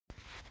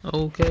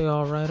Okay,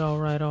 all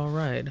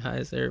right.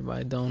 How's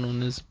everybody doing on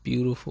this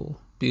beautiful,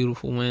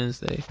 beautiful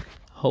Wednesday?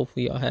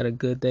 Hopefully y'all had a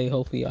good day.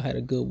 Hopefully y'all had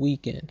a good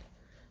weekend.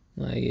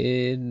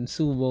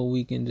 Super Bowl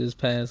weekend just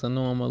passed. I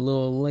know I'm a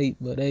little late,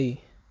 but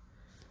hey,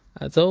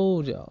 I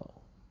told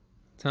y'all,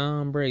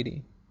 Tom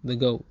Brady, the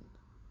GOAT.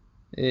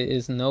 It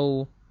is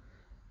no,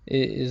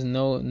 it is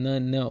no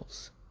nothing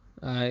else.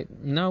 Alright,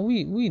 now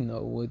we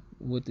know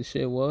what the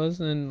shit was,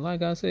 and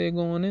like I said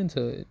going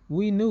into it,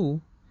 we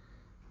knew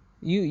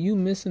you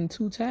missing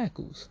two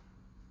tackles.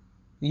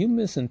 You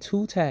missing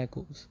two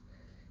tackles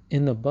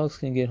and the Bucks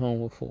can get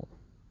home with four.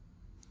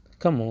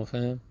 Come on,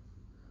 fam.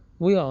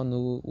 We all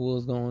knew what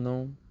was going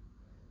on.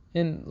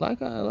 And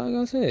like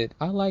I said,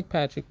 I like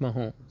Patrick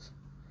Mahomes,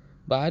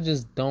 but I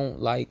just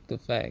don't like the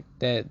fact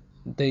that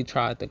they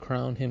tried to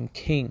crown him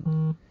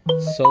king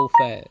so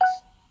fast.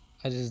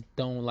 I just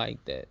don't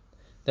like that.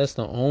 That's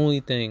the only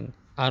thing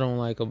I don't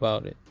like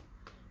about it.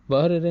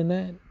 But other than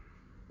that,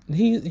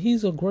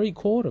 he's a great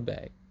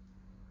quarterback.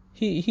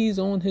 He's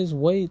on his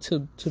way to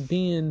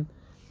being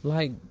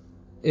like,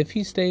 if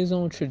he stays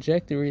on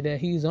trajectory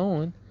that he's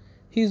on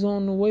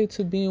the way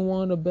to being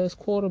one of the best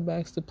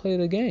quarterbacks to play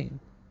the game.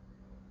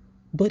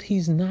 But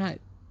he's not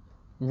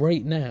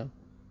right now.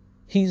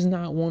 He's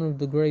not one of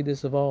the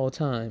greatest of all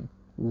time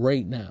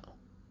right now.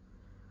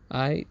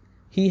 Alright?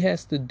 He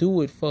has to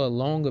do it for a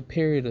longer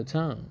period of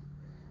time.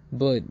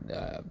 But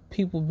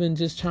people been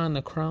just trying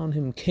to crown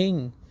him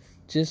king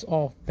just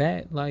off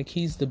bat, like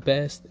he's the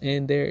best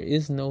and there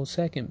is no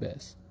second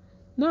best.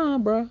 Nah,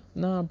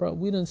 bruh.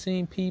 We done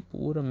seen people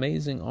with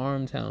amazing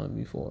arm talent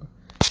before.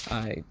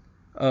 I,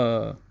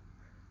 uh,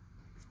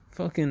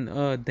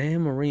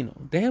 Dan Marino.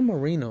 Dan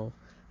Marino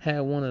had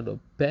one of the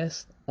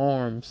best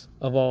arms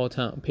of all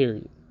time.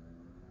 Period.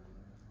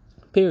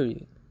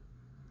 Period.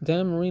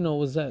 Dan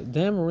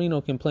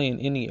Marino can play in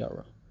any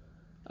era.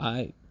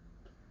 I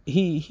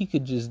he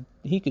could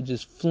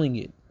just fling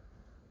it.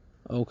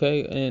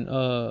 Okay, and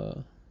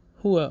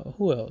who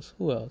else?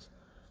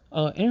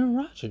 Aaron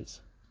Rodgers.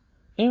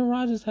 Aaron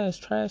Rodgers has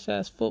trash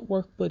ass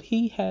footwork, but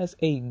he has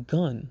a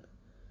gun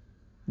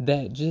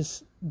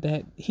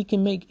that he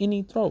can make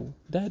any throw.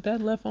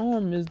 That left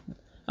arm is,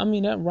 I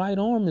mean, that right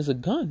arm is a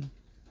gun.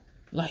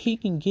 Like he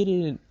can get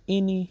it in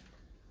any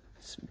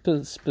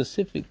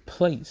specific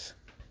place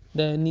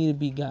that need to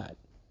be got.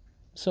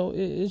 So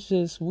it's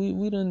just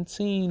we done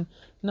seen,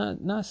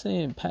 not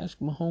saying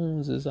Patrick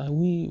Mahomes is like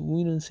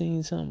we done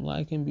seen something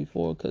like him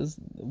before, because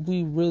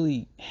we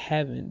really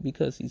haven't,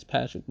 because he's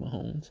Patrick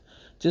Mahomes.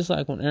 Just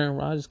like when Aaron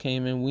Rodgers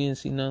came in, we didn't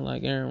see nothing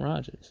like Aaron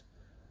Rodgers.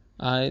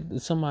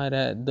 Somebody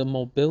that the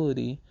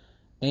mobility,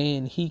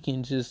 and he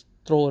can just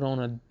throw it on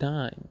a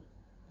dime,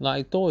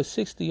 like throw it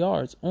 60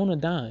 yards on a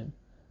dime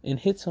and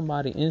hit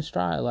somebody in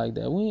stride like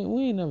that. We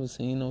ain't never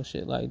seen no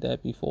shit like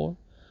that before.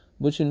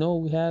 But you know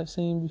what we have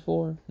seen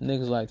before?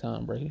 Niggas like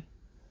Tom Brady.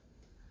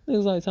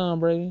 Niggas like Tom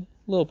Brady.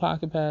 Little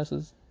pocket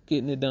passes,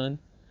 getting it done.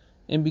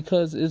 And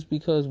because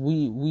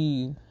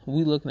we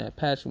looking at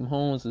Patrick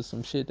Mahomes as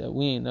some shit that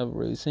we ain't never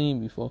really seen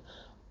before.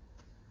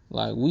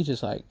 Like, we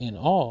just like in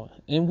awe.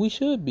 And we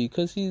should be,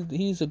 because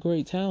he's a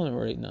great talent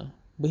right now.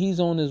 But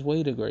he's on his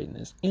way to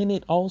greatness. And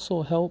it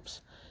also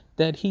helps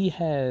that he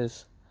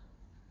has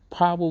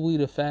probably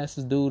the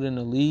fastest dude in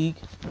the league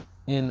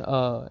in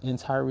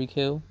Tyreek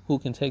Hill, who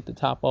can take the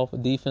top off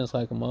of defense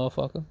like a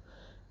motherfucker.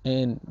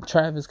 And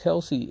Travis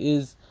Kelce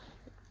is,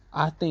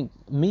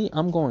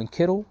 I'm going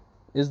Kittle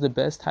is the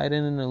best tight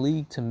end in the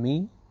league to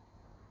me,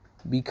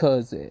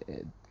 because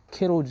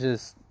Kittle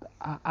just,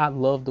 I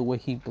love the way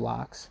he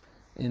blocks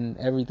and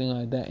everything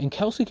like that. And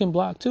Kelce can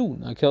block too.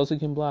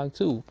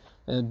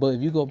 But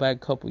if you go back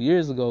a couple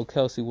years ago,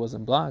 Kelce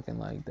wasn't blocking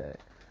like that.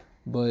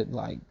 But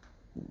like,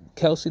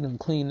 Kelce done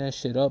cleaned that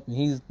shit up, and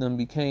he's done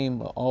became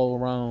an all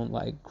around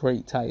like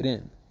great tight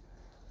end.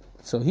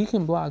 So he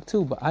can block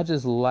too, but I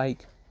just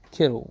like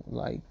Kittle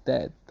like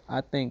that.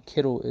 I think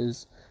Kittle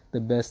is the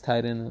best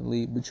tight end in the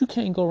league, but you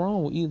can't go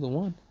wrong with either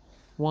one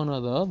or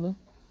the other.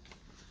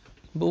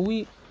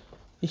 But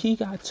he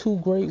got two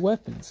great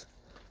weapons.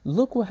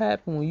 Look what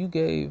happened when you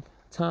gave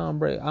Tom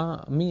Brady.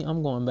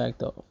 I'm going back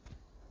to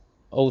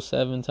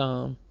 '07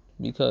 Tom,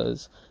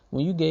 because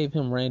when you gave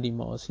him Randy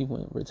Moss, he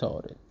went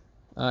retarded.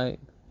 Alright,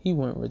 he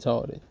went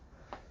retarded,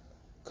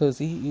 because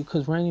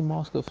Randy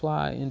Moss could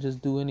fly and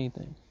just do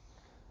anything.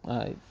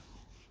 Alright,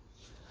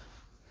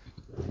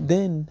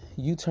 then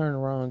you turn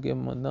around and give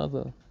him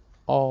another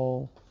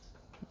all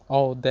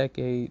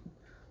decade,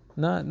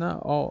 not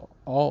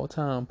all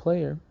time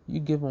player. You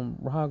give him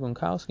Rob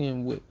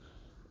Gronkowski,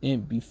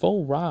 and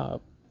before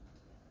Rob,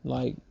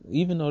 like,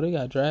 even though they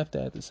got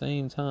drafted at the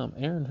same time,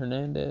 Aaron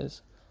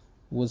Hernandez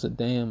was a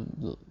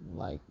damn,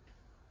 like,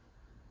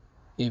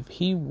 if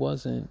he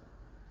wasn't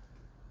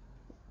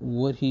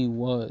what he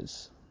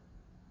was,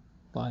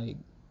 like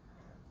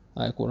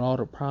with all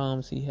the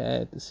problems he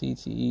had, the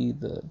CTE,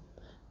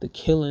 the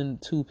killing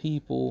two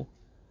people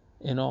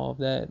and all of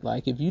that,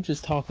 like, if you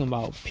just talking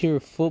about pure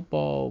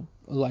football,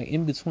 like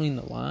in between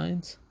the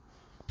lines,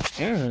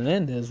 Aaron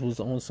Hernandez was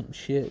on some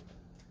shit.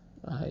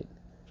 Right?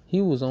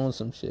 He was on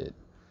some shit.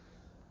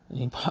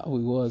 He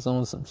probably was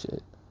on some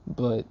shit,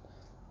 but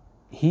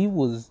he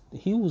was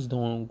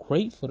doing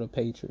great for the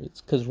Patriots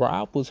because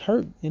Rob was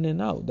hurt in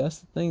and out. That's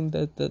the thing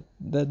that the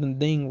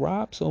thing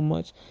Rob so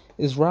much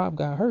is Rob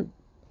got hurt.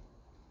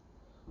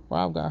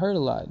 Rob got hurt a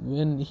lot,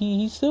 and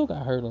he still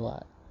got hurt a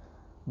lot.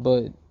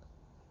 But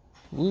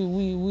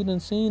we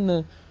done seen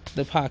the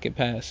pocket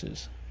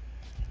passes,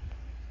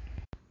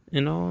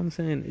 and all I'm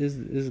saying is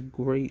it's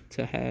great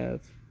to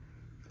have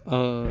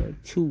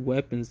two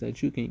weapons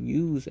that you can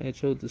use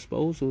at your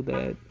disposal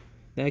that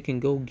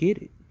can go get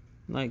it.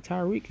 Like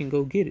Tyreek can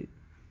go get it.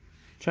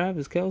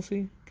 Travis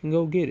Kelce can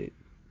go get it.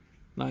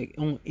 Like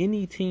on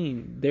any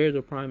team, they're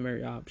the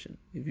primary option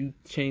if you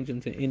change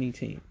them to any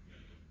team,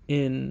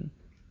 and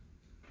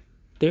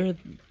they're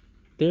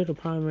the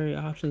primary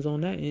options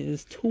on that. And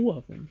it's two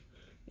of them,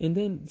 and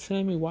then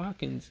Sammy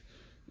Watkins,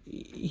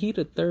 he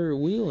the third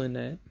wheel in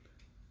that.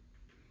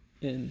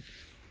 And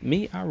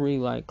me, I really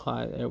like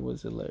Clyde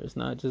Edwards-Helaire,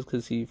 not just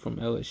because he's from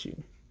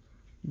LSU,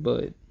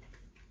 but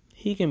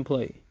he can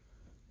play.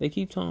 They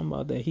keep talking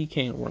about that he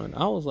can't run.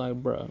 I was like,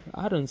 bro,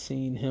 I done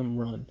seen him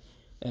run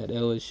at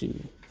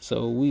LSU.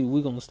 So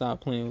we gonna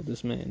stop playing with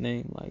this man's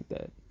name like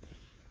that.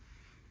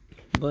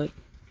 But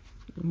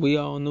we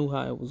all knew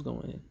how it was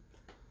going.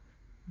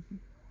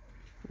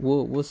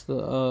 What's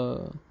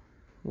the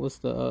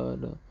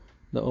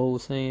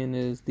old saying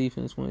is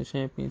defense wins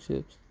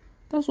championships.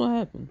 That's what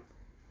happened.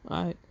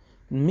 I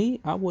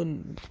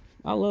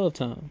love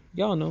Tom.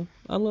 Y'all know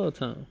I love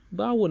Tom,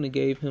 but I wouldn't have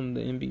gave him the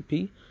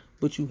MVP.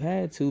 But you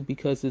had to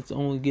because it's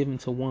only given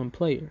to one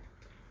player.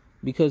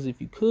 Because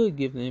if you could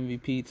give the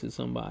MVP to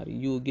somebody,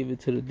 you would give it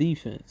to the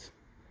defense.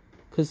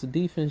 Because the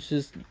defense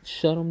just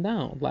shut them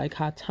down. Like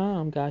how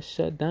Tom got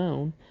shut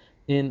down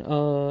in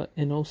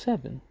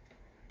 07.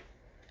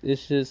 It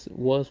just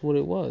was what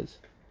it was.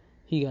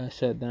 He got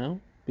shut down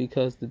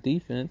because the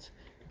defense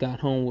got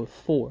home with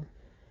 4.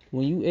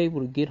 When you able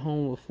to get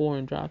home with 4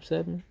 and drop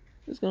 7,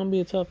 it's going to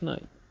be a tough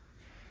night.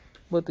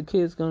 But the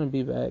kid's going to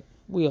be back.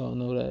 We all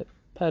know that.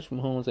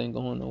 Patrick Mahomes ain't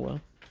going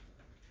nowhere.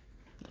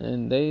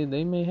 And they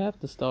may have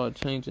to start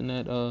changing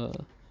that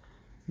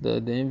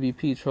the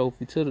MVP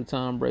trophy to the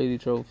Tom Brady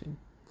trophy,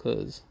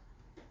 because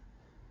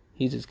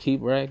he just keep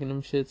racking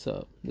them shits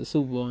up. The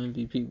Super Bowl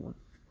MVP one.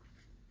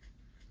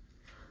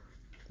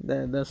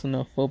 That's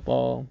enough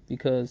football,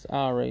 because I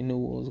already knew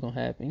what was gonna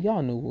happen.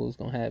 Y'all knew what was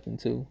gonna happen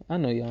too. I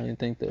know y'all didn't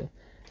think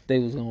they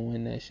was gonna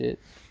win that shit.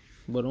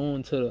 But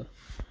on to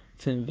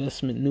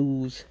investment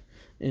news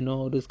and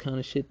all this kind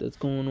of shit that's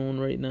going on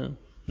right now.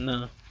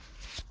 Nah,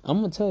 I'm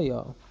gonna tell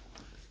y'all,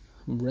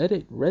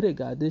 Reddit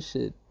got this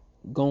shit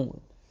going,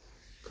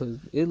 cause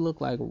it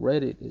looked like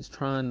Reddit is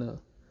trying to,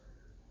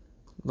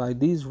 like,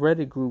 these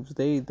Reddit groups,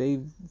 they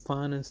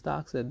finding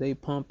stocks that they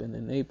pumping,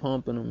 and they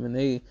pumping them, and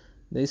they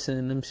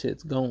sending them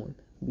shits going.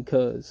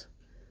 Because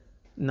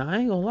now I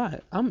ain't gonna lie,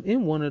 I'm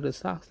in one of the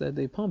stocks that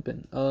they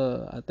pumping.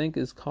 I think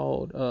it's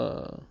called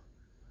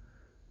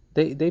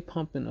they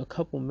pumping a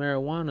couple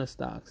marijuana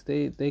stocks.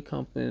 They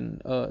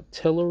pumping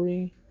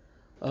Tillery,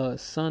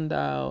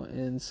 Sundial,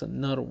 and some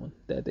another one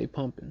that they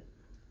pumping.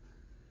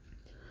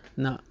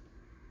 Now,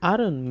 I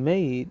done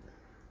made,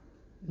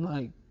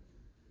 like,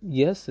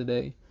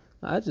 yesterday,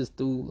 I just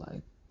threw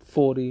like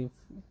 30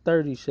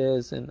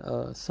 shares in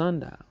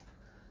Sundial.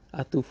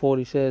 I threw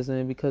 40 shares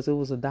in because it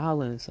was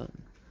 $1 and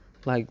something,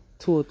 like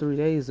 2 or 3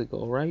 days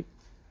ago, right?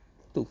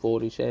 Threw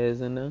 40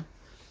 shares in there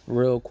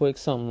real quick,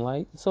 something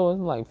like, so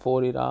it's like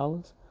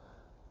 $40.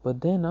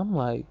 But then I'm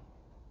like,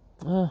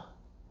 let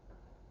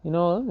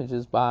me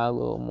just buy a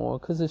little more,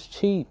 because it's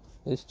cheap.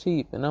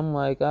 And I'm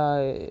like,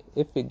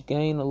 if it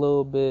gain a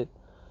little bit,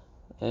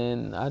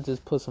 and I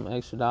just put some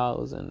extra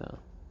dollars in there.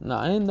 Now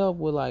I end up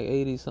with like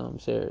 80 something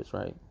shares,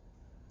 right?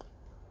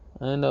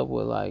 I end up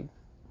with like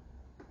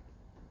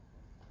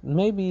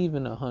maybe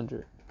even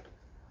 100.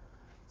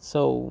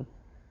 So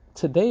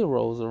today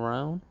rolls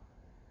around,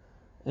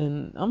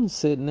 and I'm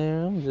sitting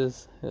there, I'm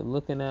just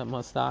looking at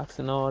my stocks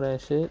and all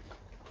that shit.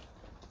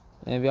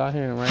 And if y'all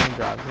hearing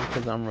raindrops, it's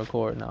because I'm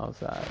recording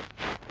outside.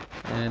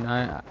 And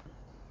I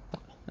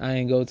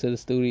ain't go to the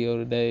studio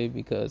today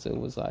because it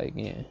was like,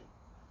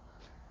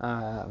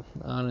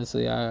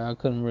 honestly, I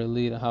couldn't really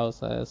leave the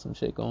house. I had some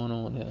shit going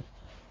on here.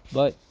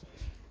 But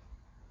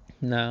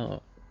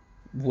now,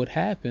 what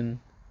happened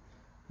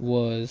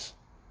was,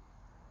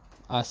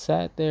 I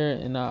sat there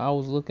and I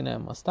was looking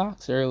at my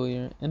stocks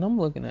earlier, and I'm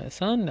looking at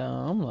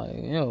Sundown. I'm like,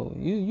 yo,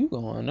 you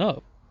going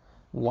up?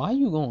 Why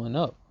you going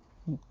up?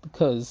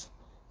 Because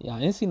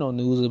I ain't see no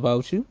news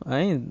about you. I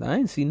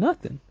ain't see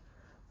nothing.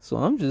 So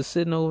I'm just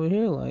sitting over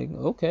here like,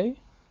 okay,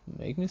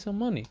 make me some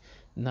money.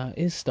 Now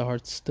it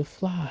starts to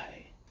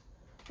fly.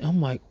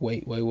 I'm like,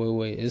 wait,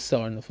 it's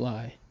starting to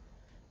fly.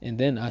 And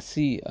then I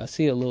see a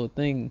little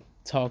thing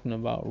talking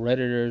about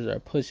Redditors are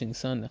pushing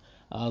Sundown.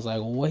 I was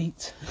like,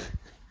 wait.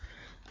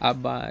 I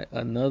buy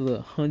another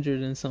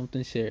 100 and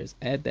something shares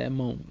at that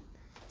moment.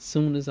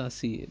 Soon as I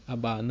see it, I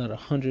buy another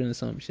 100 and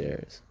something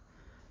shares.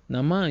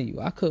 Now, mind you,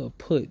 I could have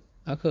put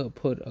I could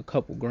put a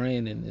couple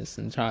grand in this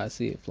and try to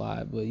see it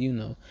fly, but you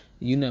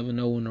never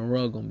know when the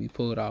rug gonna be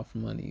pulled out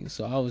from under you.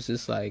 So I was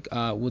just like,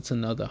 what's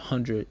another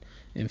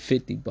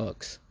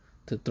 $150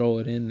 to throw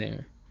it in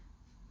there?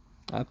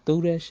 I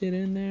threw that shit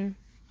in there.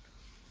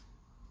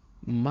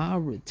 My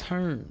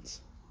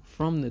returns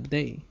from the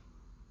day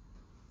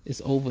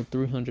is over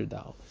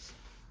 $300.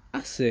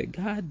 I said,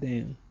 God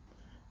damn.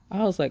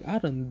 I was like, I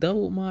done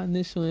doubled my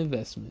initial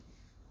investment.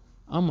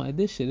 I'm like,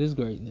 this shit is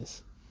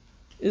greatness.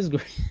 It's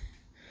great.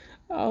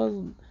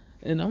 And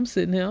I'm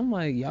sitting there, I'm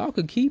like, y'all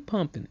could keep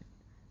pumping it.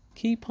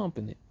 Keep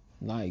pumping it.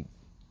 Like,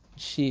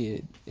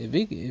 shit, if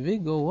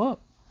it go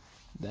up,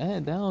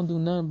 that don't do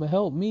nothing but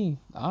help me.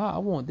 I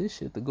want this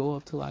shit to go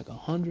up to like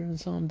 $100 and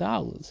some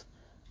dollars.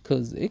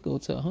 Cause it go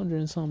to $100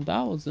 and some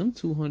dollars. Them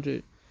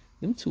 200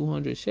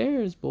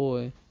 shares,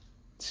 boy,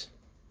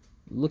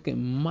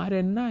 looking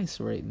mighty nice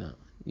right now.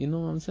 You know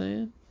what I'm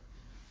saying?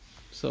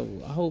 So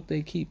I hope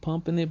they keep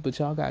pumping it, but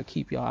y'all gotta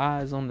keep your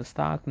eyes on the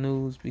stock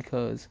news,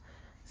 because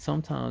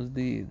sometimes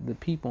the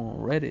people on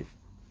Reddit,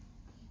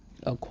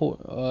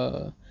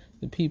 the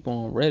people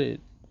on Reddit,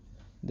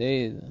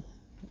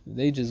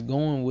 they just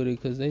going with it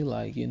because they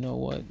like, you know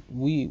what,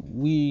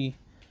 we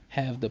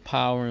have the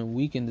power and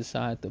we can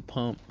decide to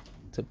pump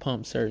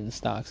certain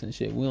stocks and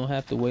shit. We don't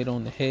have to wait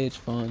on the hedge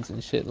funds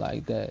and shit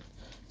like that.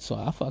 So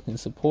I fucking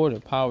support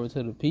it. Power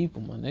to the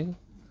people, my nigga.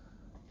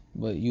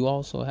 But you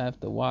also have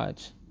to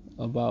watch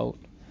about,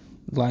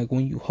 like,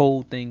 when you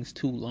hold things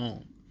too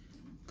long,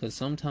 because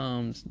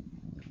sometimes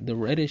the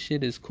Reddit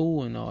shit is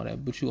cool and all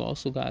that, but you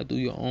also gotta do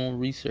your own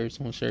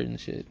research on certain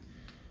shit,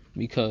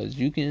 because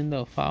you can end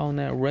up following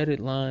that Reddit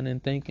line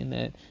and thinking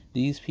that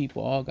these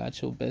people all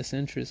got your best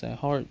interests at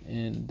heart,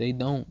 and they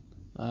don't.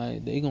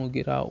 Alright, they gonna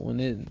get out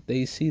when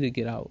they see to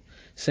get out.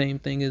 Same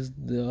thing as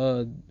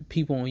the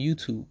people on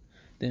YouTube,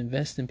 the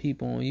investing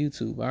people on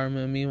YouTube. I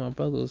remember me and my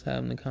brother was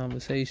having a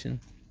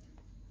conversation,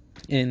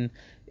 and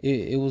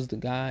it was the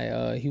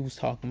guy, he was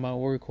talking about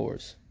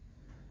Workhorse,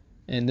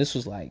 and this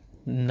was like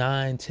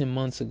 9-10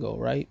 months ago,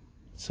 right?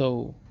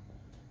 So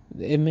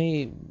about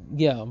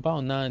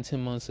 9-10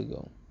 months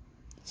ago.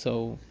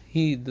 So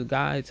the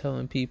guy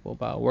telling people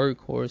about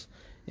Workhorse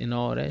and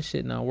all that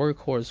shit. Now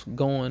Workhorse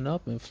going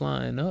up and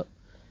flying up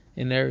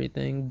and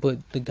everything,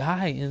 but the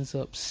guy ends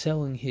up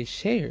selling his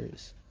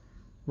shares,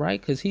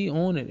 right? Because he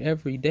owned it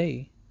every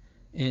day,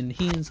 and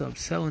he ends up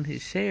selling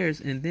his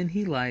shares, and then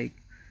he like,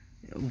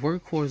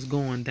 Workhorse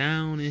going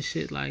down and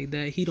shit like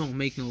that. He don't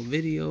make no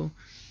video.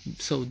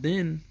 So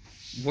then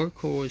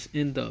Workhorse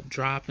end up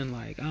dropping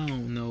like, I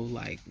don't know,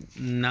 like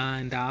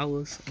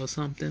 $9 or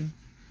something.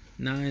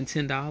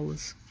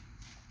 $9-10.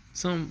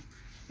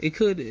 It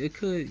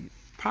could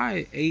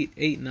probably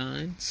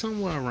 8-9,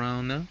 somewhere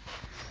around there.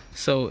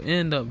 So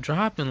end up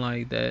dropping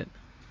like that.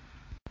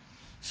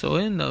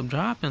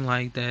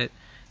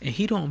 And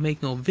he don't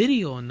make no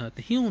video or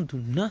nothing. He don't do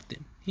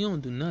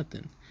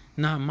nothing.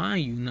 Now,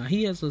 mind you, now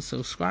he has a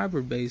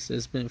subscriber base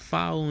that's been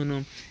following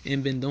him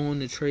and been doing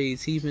the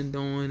trades he been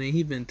doing, and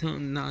he been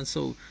telling now.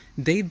 So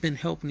they've been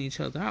helping each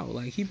other out.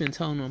 Like, he been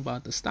telling them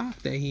about the stock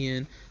that he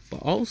in,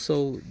 but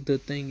also the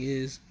thing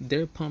is,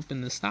 they're pumping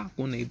the stock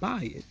when they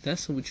buy it.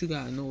 That's what you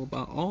gotta know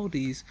about all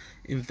these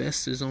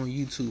investors on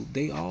YouTube.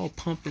 They all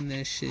pumping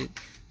that shit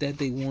that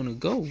they want to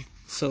go.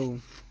 So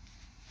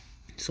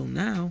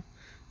now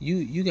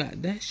you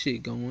got that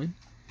shit going,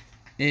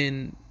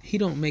 and he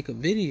don't make a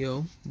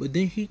video, but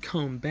then he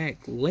come back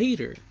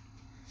later,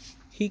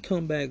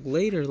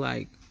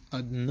 like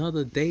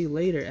another day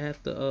later,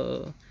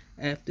 after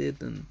it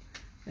done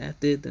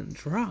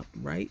dropped,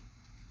 right?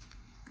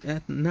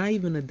 Not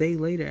even a day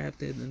later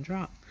after it done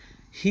dropped.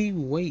 He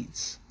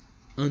waits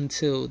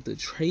until the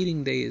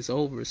trading day is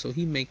over, so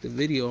he make the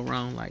video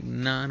around like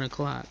 9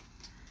 o'clock,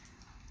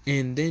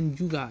 and then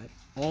you got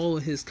all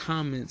of his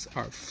comments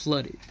are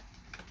flooded.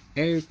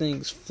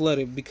 Everything's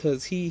flooded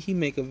because he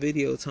make a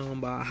video talking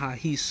about how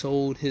he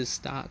sold his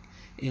stock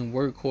in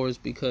Workhorse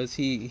because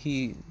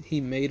he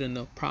made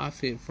enough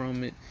profit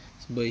from it,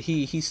 but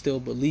he still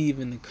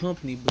believe in the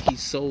company, but he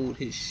sold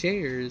his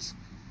shares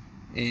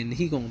and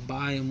he gonna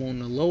buy them on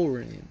the lower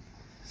end.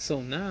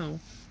 So now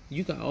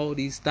you got all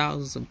these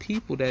thousands of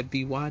people that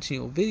be watching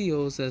your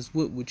videos that's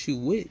what you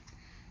with,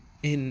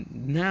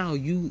 and now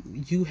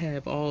you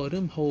have all of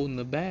them holding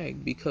the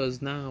bag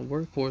because now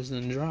Workhorse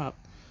done dropped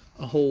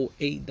a whole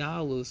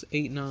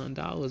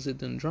 $8-9 it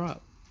done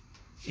dropped,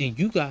 and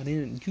you got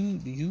in,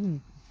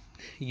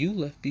 you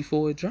left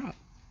before it dropped,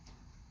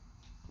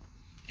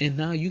 and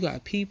now you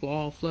got people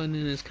all flooding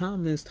in his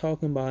comments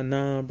talking about,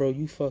 nah bro,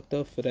 you fucked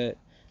up for that,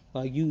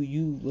 like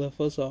you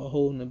left us all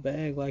holding the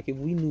bag, like if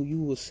we knew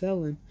you was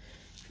selling,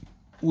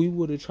 we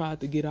would have tried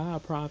to get our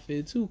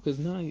profit too, because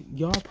now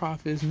your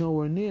profit is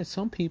nowhere near.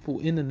 Some people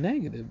in the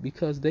negative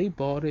because they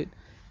bought it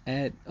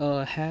at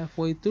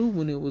halfway through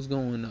when it was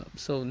going up,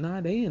 so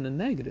now they in the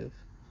negative.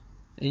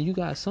 And you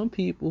got some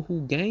people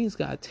who gains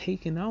got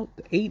taken out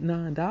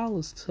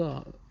 $8-9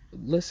 to,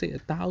 let's say,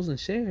 1,000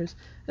 shares.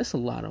 That's a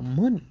lot of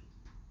money.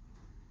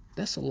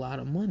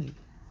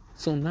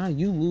 So now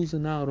you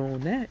losing out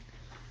on that,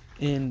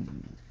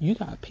 And you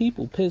got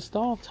people pissed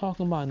off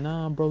talking about,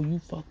 nah, bro, you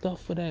fucked up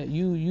for that.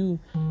 You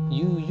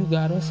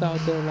got us out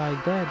there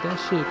like that. That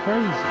shit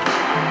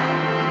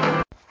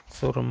crazy.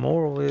 So the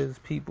moral is,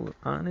 people,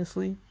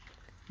 honestly,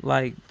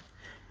 like,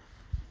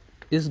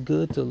 it's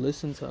good to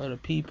listen to other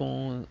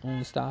people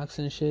on stocks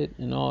and shit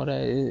and all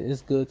that.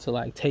 It's good to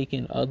like take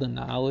in other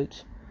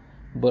knowledge,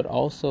 but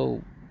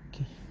also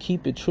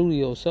keep it true to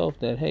yourself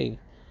that, hey,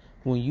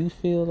 when you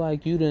feel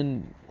like you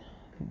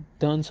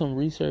done some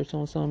research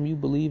on something, you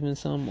believe in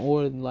something,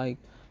 or like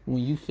when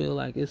you feel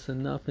like it's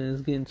enough and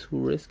it's getting too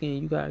risky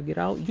and you gotta get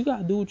out, you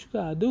gotta do what you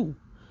gotta do.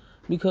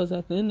 Because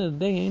at the end of the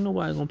day, ain't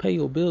nobody gonna pay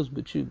your bills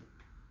but you.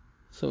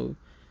 So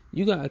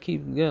you gotta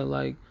keep together.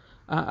 Like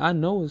I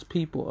know it's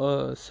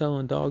people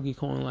selling doggy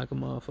coin like a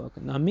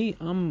motherfucker. Now me,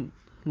 I'm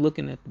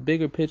looking at the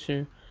bigger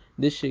picture.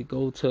 This shit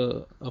go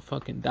to a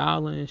fucking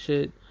dollar and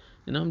shit,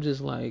 and I'm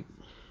just like,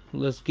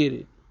 let's get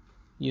it.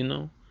 You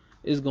know,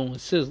 it's going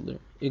Sizzler.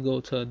 It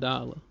go to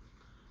 $1.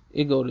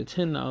 It go to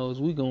 $10.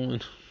 We going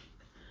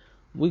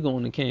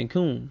to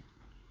Cancun.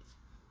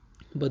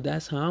 But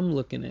that's how I'm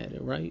looking at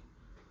it, right?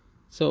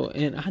 So,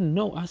 and I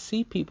know I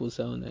see people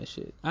selling that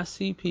shit. I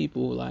see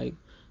people like,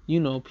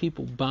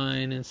 people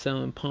buying and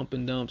selling pump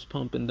and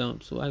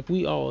dumps. Like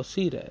we all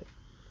see that.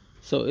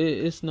 So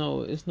it's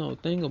no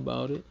thing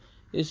about it.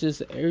 It's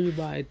just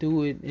everybody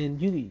do it, and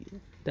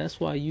that's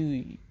why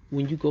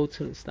when you go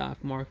to the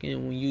stock market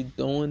and when you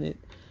doing it,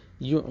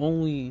 you're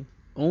only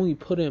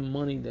put in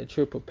money that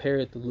you're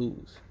prepared to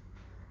lose,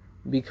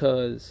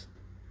 because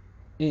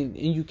and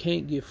you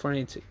can't get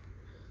frantic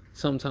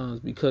sometimes,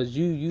 because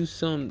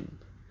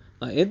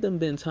like it done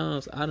been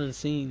times I done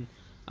seen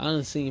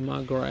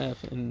my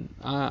graph, and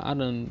I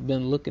done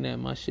been looking at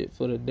my shit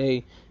for the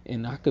day,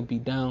 and I could be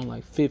down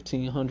like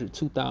 $1,500,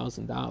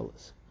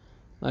 $2,000.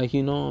 Like,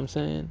 you know what I'm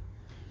saying?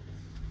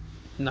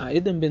 Now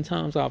it done been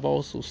times I've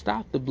also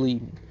stopped the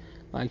bleeding.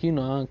 Like, I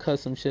done cut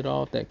some shit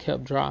off that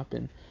kept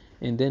dropping,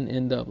 and then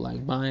end up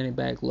like buying it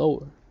back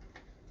lower.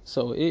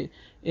 So it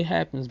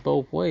happens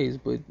both ways,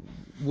 but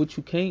what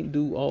you can't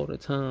do all the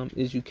time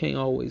is you can't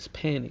always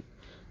panic.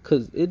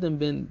 Cause it done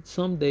been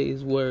some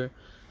days where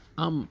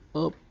I'm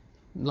up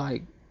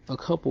like a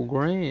couple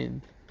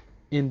grand,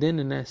 and then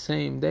in that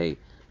same day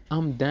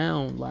I'm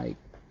down like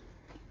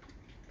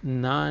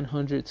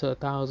 $900 to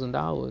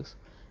 $1,000,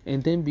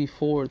 and then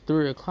before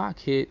 3 o'clock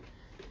hit,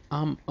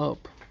 I'm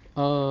up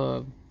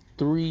 $200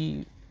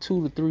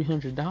 to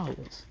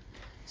 $300.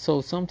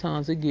 So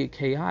sometimes it get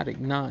chaotic.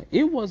 Now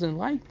it wasn't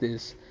like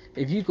this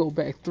if you go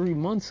back 3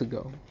 months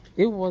ago.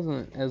 It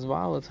wasn't as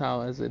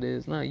volatile as it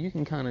is now. You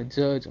can kind of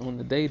judge on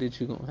the day that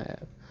you're gonna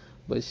have,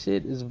 but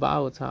shit is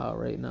volatile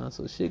right now.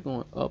 So shit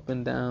going up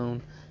and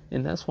down,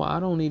 and that's why I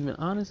don't even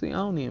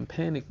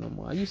panic no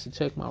more. I used to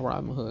check my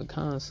Robinhood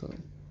constantly.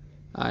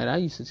 Alright, I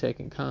used to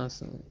check it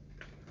constantly,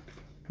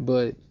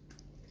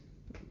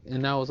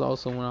 and that was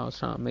also when I was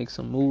trying to make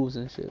some moves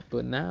and shit.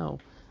 But now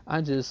I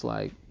just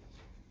like,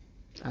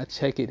 I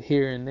check it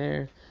here and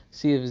there,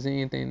 see if there's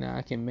anything that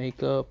I can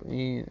make up,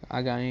 and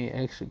I got any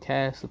extra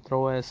cash to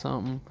throw at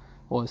something,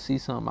 or see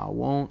something I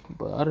want.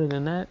 But other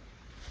than that,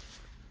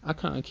 I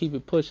kind of keep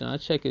it pushing. I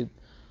check it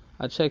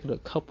a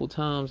couple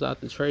times out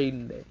the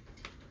trading day,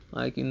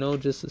 like,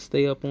 just to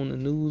stay up on the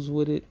news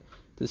with it,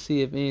 to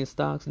see if any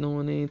stocks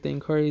doing anything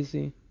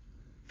crazy,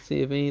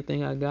 see if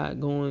anything I got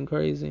going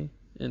crazy,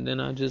 and then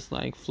I just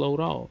like float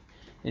off,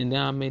 and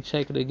then I may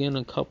check it again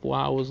a couple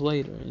hours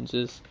later, and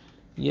just,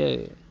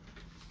 yeah,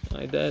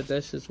 like that.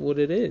 That's just what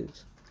it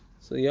is.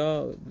 So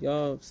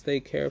y'all stay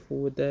careful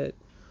with that.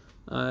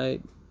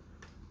 Alright,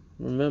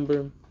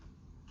 remember,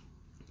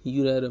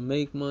 you gotta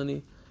make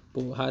money,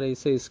 but how they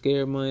say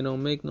scared money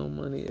don't make no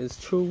money is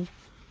true,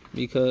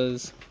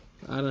 because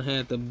I done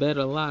had to bet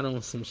a lot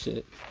on some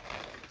shit.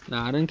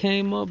 Now I done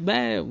came up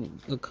bad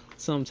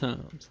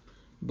sometimes,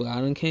 but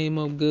I done came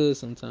up good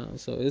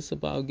sometimes. So it's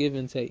about give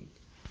and take.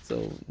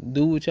 So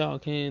do what y'all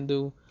can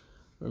do.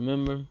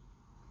 Remember,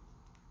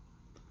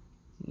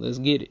 let's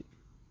get it.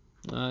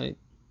 Alright?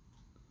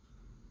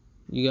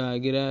 You gotta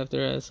get after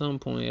it at some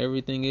point.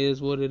 Everything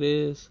is what it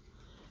is.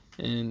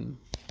 And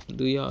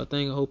do y'all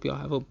thing. I hope y'all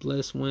have a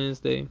blessed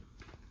Wednesday.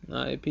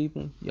 Alright,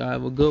 people. Y'all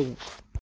have a good one.